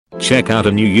Check out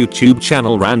a new YouTube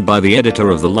channel ran by the editor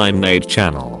of the Limeade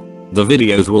channel. The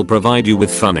videos will provide you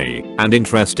with funny and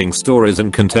interesting stories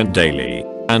and content daily.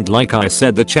 And like I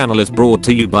said, the channel is brought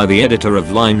to you by the editor of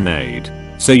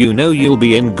Limeade, so you know you'll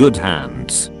be in good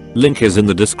hands. Link is in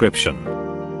the description.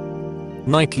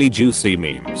 Nightly juicy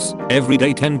memes, every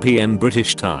day 10 PM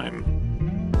British time.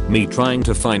 Me trying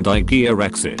to find IKEA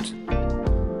exit.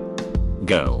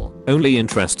 Girl, only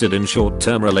interested in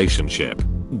short-term relationship.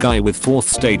 Guy with 4th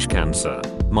stage cancer.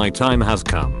 My time has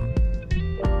come.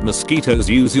 Mosquitoes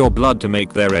use your blood to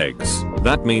make their eggs.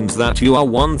 That means that you are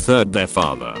 1/3 their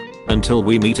father. Until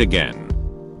we meet again.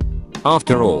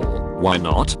 After all, why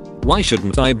not? Why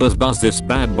shouldn't I buzz this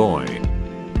bad boy?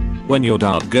 When your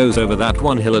dart goes over that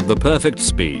one hill at the perfect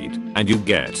speed, and you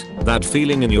get that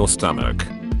feeling in your stomach.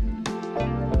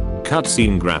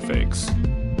 Cutscene graphics.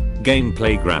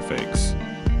 Gameplay graphics.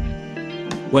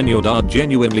 When your dart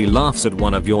genuinely laughs at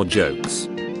one of your jokes.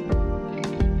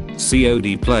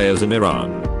 COD players in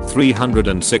Iran,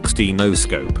 360 no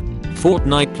scope.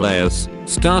 Fortnite players,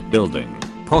 start building.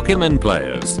 Pokemon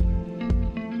players.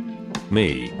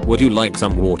 Me, would you like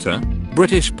some water?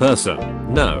 British person,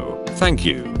 no, thank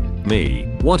you.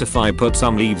 Me, what if I put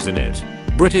some leaves in it?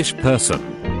 British person.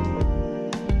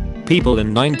 People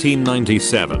in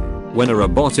 1997, when a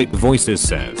robotic voice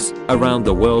says, around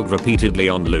the world repeatedly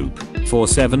on loop, for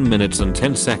 7 minutes and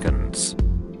 10 seconds.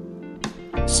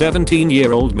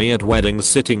 17-year-old me at weddings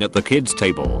sitting at the kids'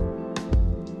 table.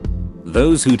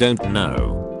 Those who don't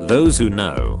know, those who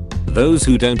know, those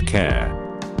who don't care.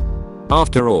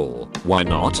 After all, why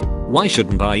not? Why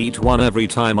shouldn't I eat one every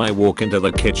time I walk into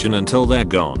the kitchen until they're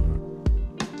gone?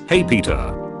 Hey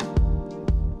Peter.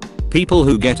 People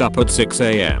who get up at 6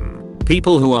 AM.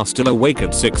 People who are still awake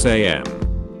at 6 AM.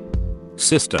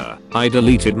 Sister, I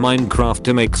deleted Minecraft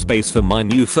to make space for my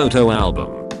new photo album.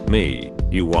 Me,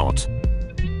 you what?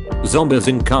 Zombies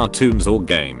in cartoons or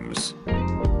games.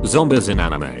 Zombies in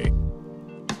anime.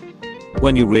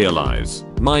 When you realize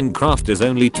Minecraft is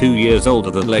only 2 years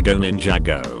older than Lego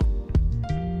Ninjago.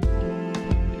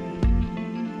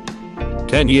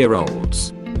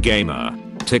 10-year-olds. Gamer.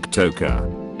 TikToker.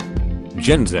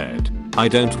 Gen Z. I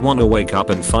don't wanna wake up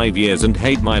in 5 years and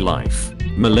hate my life.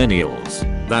 Millennials.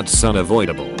 That's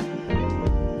unavoidable.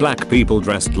 Black people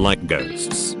dressed like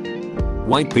ghosts.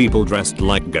 White people dressed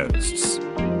like ghosts.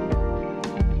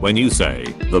 When you say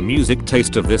the music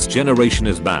taste of this generation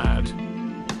is bad.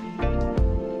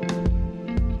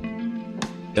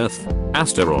 Earth,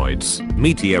 asteroids,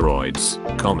 meteoroids,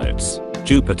 comets,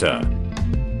 Jupiter.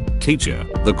 Teacher,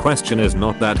 the question is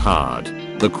not that hard.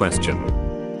 The question.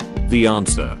 The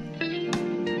answer.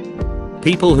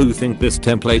 People who think this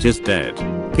template is dead.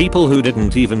 People who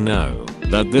didn't even know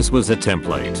that this was a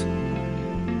template.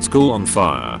 School on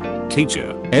fire.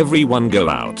 Teacher, everyone go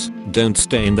out. Don't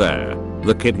stay in there.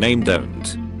 The kid named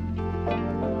Don't.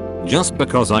 Just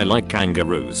because I like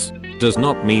kangaroos does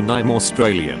not mean I'm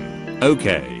Australian.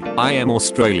 Okay, I am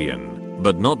Australian,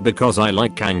 but not because I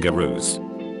like kangaroos.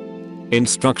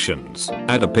 Instructions,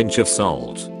 add a pinch of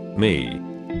salt. Me.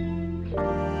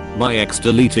 My ex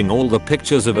deleting all the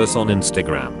pictures of us on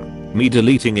Instagram. Me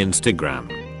deleting Instagram.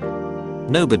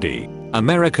 Nobody.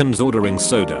 Americans ordering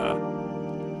soda.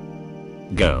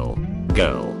 Girl.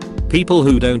 People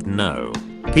who don't know.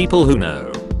 People who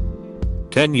know.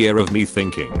 10 year of me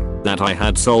thinking that I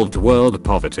had solved world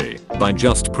poverty by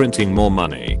just printing more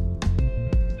money.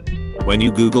 When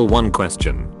you Google one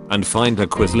question and find a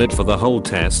Quizlet for the whole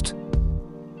test.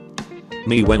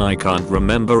 Me when I can't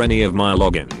remember any of my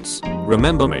logins.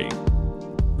 Remember me.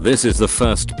 This is the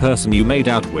first person you made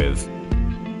out with.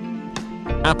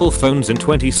 Apple phones in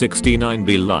 2016 I'd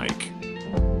be like.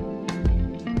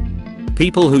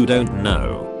 People who don't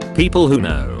know. People who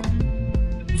know.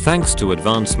 Thanks to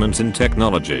advancements in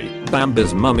technology,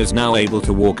 Bambi's mum is now able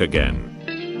to walk again.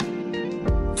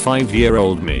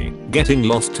 5-year-old me, getting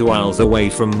lost 2 miles away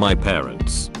from my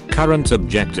parents. Current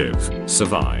objective,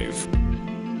 survive.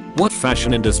 What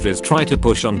fashion industries try to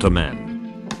push onto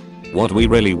men? What we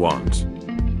really want.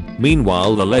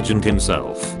 Meanwhile the legend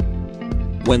himself.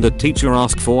 When the teacher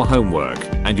asks for homework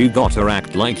and you gotta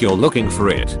act like you're looking for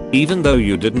it, even though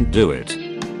you didn't do it.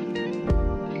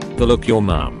 The look your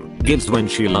mum gives when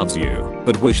she loves you,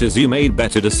 but wishes you made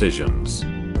better decisions.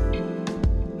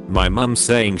 My mum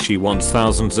saying she wants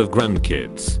thousands of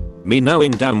grandkids. Me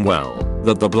knowing damn well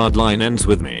that the bloodline ends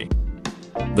with me.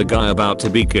 The guy about to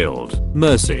be killed.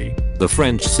 Mercy. The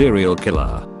French serial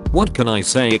killer. What can I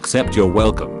say except you're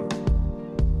welcome?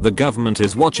 The government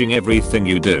is watching everything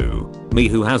you do. Me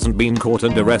who hasn't been caught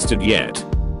and arrested yet.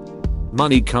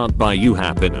 Money can't buy you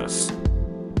happiness.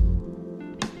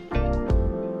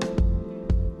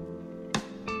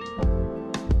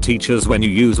 Teachers when you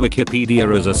use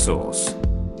Wikipedia as a source.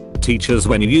 Teachers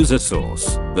when you use a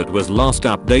source that was last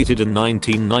updated in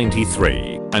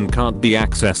 1993 and can't be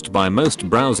accessed by most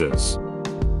browsers.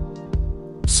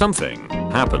 Something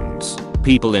happens.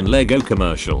 People in Lego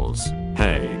commercials.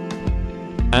 Hey.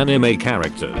 Anime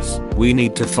characters. We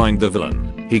need to find the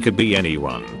villain. He could be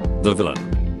anyone. The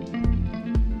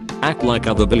villain. Act like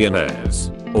other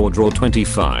billionaires. Or draw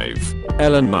 25.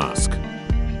 Elon Musk.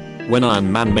 When Iron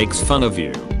Man makes fun of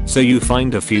you, so you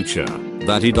find a future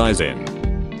that he dies in.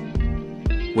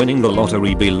 Winning the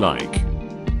lottery be like.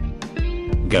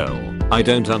 Girl, I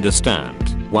don't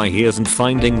understand why he isn't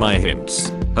finding my hints.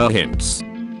 Her hints.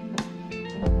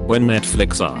 When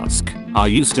Netflix ask, are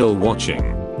you still watching?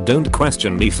 Don't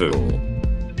question me, fool.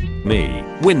 Me,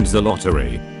 wins the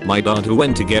lottery. My dad who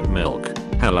went to get milk.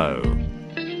 Hello.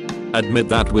 Admit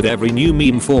that with every new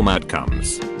meme format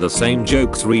comes the same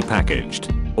jokes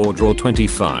repackaged. Or draw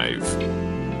 25.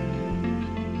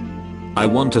 I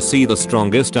want to see the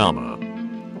strongest armor.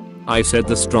 I said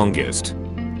the strongest.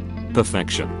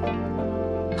 Perfection.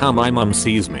 How my mum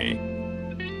sees me.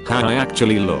 How I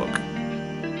actually look.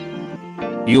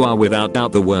 You are without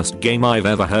doubt the worst game I've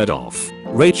ever heard of.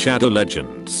 Raid Shadow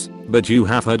Legends. But you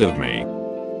have heard of me.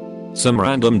 Some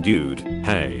random dude.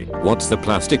 Hey, what's the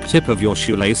plastic tip of your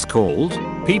shoelace called?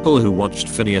 People who watched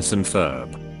Phineas and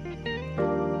Ferb.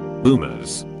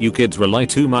 Boomers. You kids rely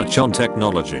too much on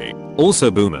technology.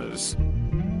 Also boomers.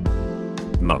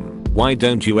 Mum, why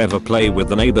don't you ever play with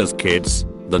the neighbor's kids?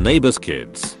 The neighbor's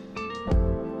kids.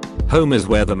 Home is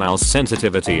where the mouse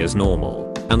sensitivity is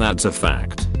normal, and that's a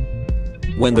fact.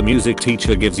 When the music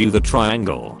teacher gives you the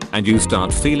triangle, and you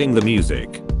start feeling the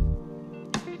music.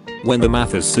 When the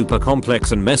math is super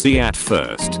complex and messy at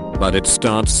first, but it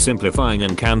starts simplifying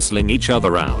and cancelling each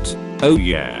other out. Oh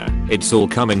yeah, it's all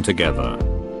coming together.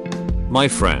 My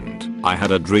friend, I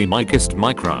had a dream I kissed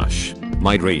my crush.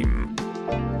 My dream.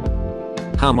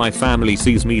 How my family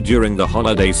sees me during the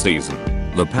holiday season.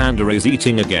 The panda is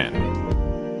eating again.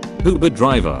 Uber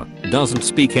driver, doesn't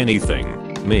speak anything.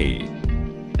 Me.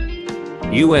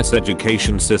 US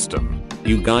education system.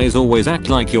 You guys always act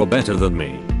like you're better than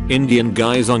me. Indian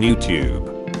guys on YouTube.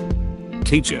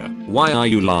 Teacher, why are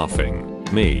you laughing?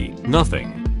 Me,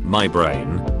 nothing. My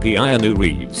brain, Keanu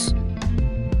Reeves.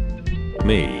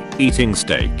 Me, eating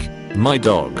steak. My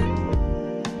dog.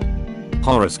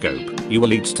 Horoscope, you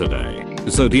will eat today.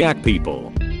 Zodiac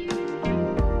people.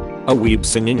 A weeb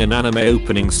singing an anime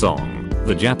opening song.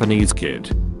 The Japanese kid.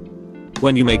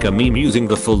 When you make a meme using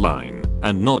the full line,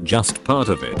 and not just part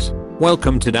of it.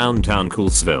 Welcome to downtown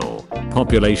Coolsville.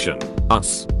 Population,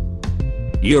 us.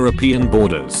 European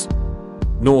borders.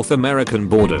 North American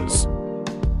borders.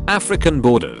 African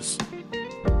borders.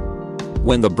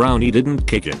 When the brownie didn't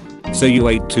kick in. So you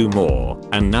ate 2 more,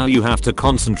 and now you have to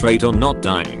concentrate on not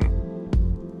dying.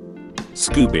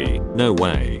 Scooby, no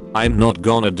way, I'm not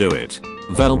gonna do it.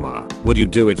 Velma, would you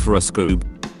do it for a Scoob?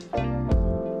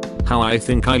 How I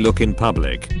think I look in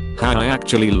public. How I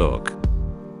actually look.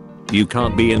 You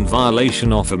can't be in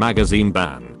violation of a magazine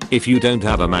ban if you don't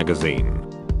have a magazine.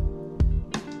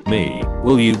 Me,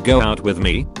 will you go out with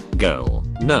me? Girl,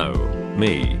 no.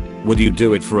 Me, would you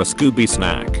do it for a Scooby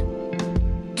snack?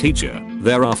 Teacher,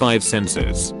 there are 5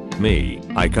 senses. Me,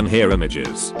 I can hear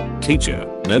images. Teacher,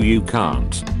 no you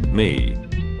can't. Me.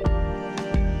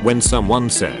 When someone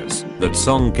says that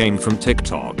song came from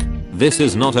TikTok, this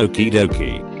is not okie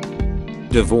dokie.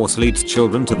 Divorce leads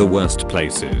children to the worst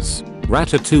places.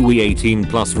 Ratatouille 18+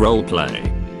 roleplay.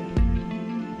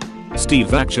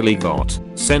 Steve actually got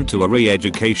sent to a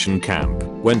re-education camp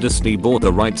when Disney bought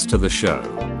the rights to the show.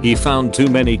 He found too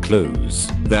many clues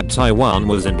that Taiwan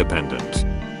was independent.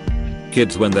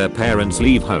 Kids when their parents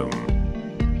leave home.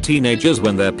 Teenagers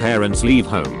when their parents leave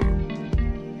home.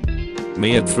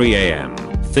 Me at 3 AM,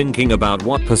 thinking about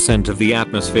what % of the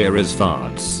atmosphere is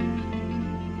farts.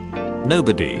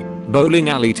 Nobody. Bowling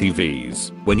alley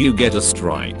TVs, when you get a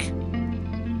strike.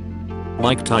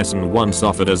 Mike Tyson once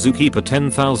offered a zookeeper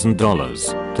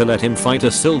 $10,000 to let him fight a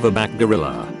silverback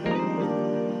gorilla.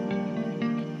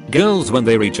 Girls when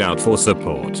they reach out for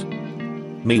support.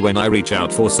 Me when I reach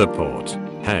out for support.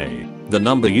 Hey, the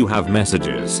number you have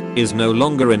messages is no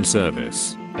longer in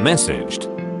service. Messaged.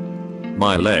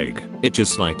 My leg itches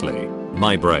slightly.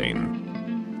 My brain.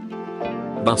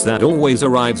 Bus that always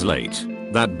arrives late.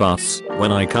 That bus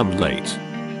when I come late.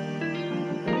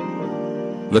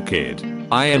 The kid.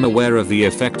 I am aware of the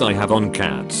effect I have on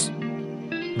cats.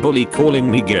 Bully calling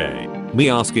me gay. Me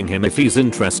asking him if he's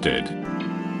interested.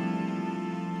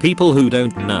 People who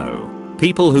don't know.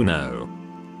 People who know.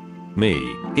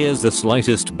 Me, hears the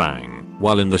slightest bang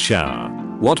while in the shower.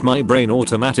 What my brain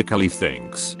automatically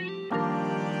thinks